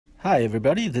Hi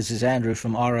everybody, this is Andrew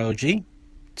from ROG.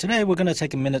 Today we're going to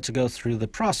take a minute to go through the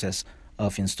process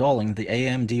of installing the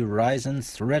AMD Ryzen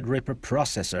Threadripper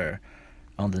processor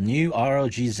on the new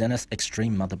ROG Zenith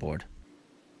Extreme motherboard.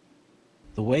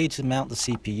 The way to mount the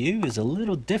CPU is a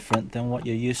little different than what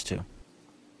you're used to.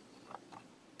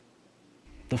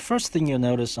 The first thing you'll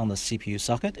notice on the CPU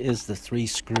socket is the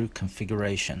 3-screw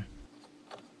configuration.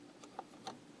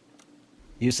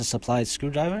 Use a supplied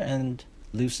screwdriver and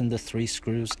loosen the 3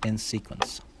 screws in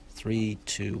sequence. 3,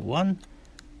 2, 1,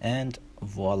 and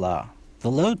voila!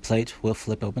 The load plate will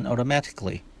flip open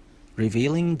automatically,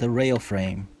 revealing the rail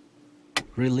frame.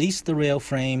 Release the rail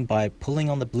frame by pulling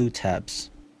on the blue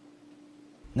tabs.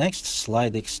 Next,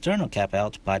 slide the external cap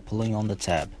out by pulling on the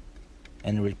tab,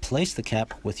 and replace the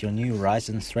cap with your new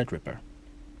Ryzen Threadripper.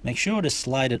 Make sure to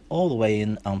slide it all the way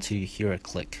in until you hear a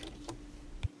click.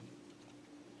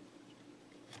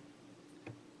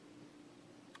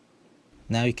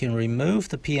 Now you can remove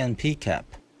the PNP cap.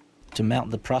 To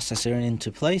mount the processor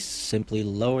into place, simply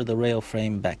lower the rail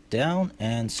frame back down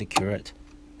and secure it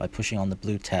by pushing on the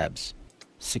blue tabs.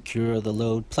 Secure the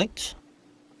load plate.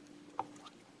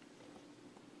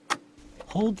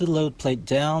 Hold the load plate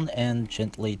down and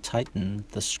gently tighten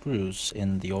the screws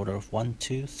in the order of 1,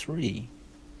 2, 3.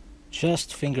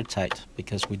 Just finger tight,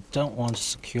 because we don't want to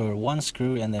secure one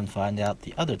screw and then find out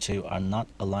the other two are not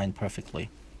aligned perfectly.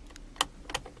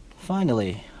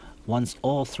 Finally, once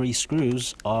all 3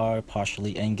 screws are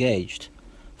partially engaged,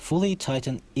 fully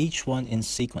tighten each one in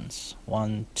sequence,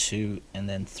 1, 2, and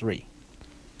then 3.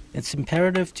 It's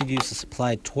imperative to use a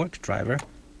supplied torque driver,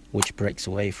 which breaks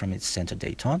away from its center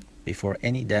détente before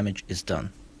any damage is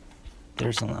done.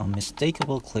 There's an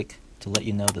unmistakable click to let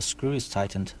you know the screw is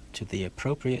tightened to the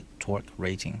appropriate torque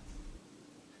rating.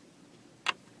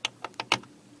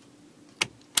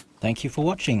 Thank you for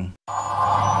watching.